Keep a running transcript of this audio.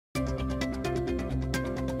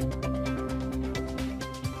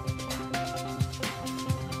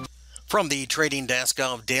From the trading desk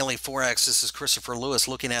of Daily Forex, this is Christopher Lewis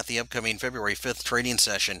looking at the upcoming February 5th trading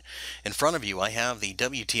session. In front of you, I have the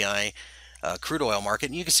WTI crude oil market.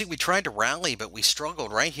 And you can see we tried to rally, but we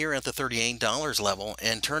struggled right here at the $38 level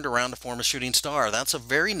and turned around to form a shooting star. That's a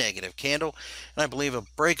very negative candle. And I believe a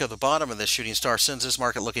break of the bottom of this shooting star sends this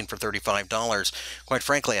market looking for $35. Quite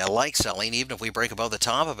frankly, I like selling. Even if we break above the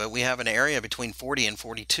top of it, we have an area between 40 and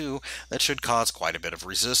 42 that should cause quite a bit of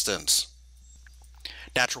resistance.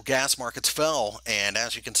 Natural gas markets fell, and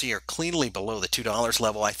as you can see, are cleanly below the $2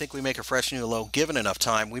 level. I think we make a fresh new low given enough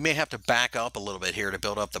time. We may have to back up a little bit here to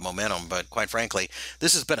build up the momentum, but quite frankly,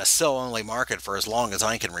 this has been a sell-only market for as long as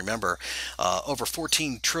I can remember. Over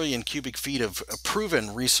 14 trillion cubic feet of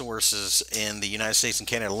proven resources in the United States and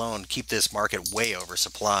Canada alone keep this market way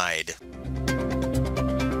oversupplied.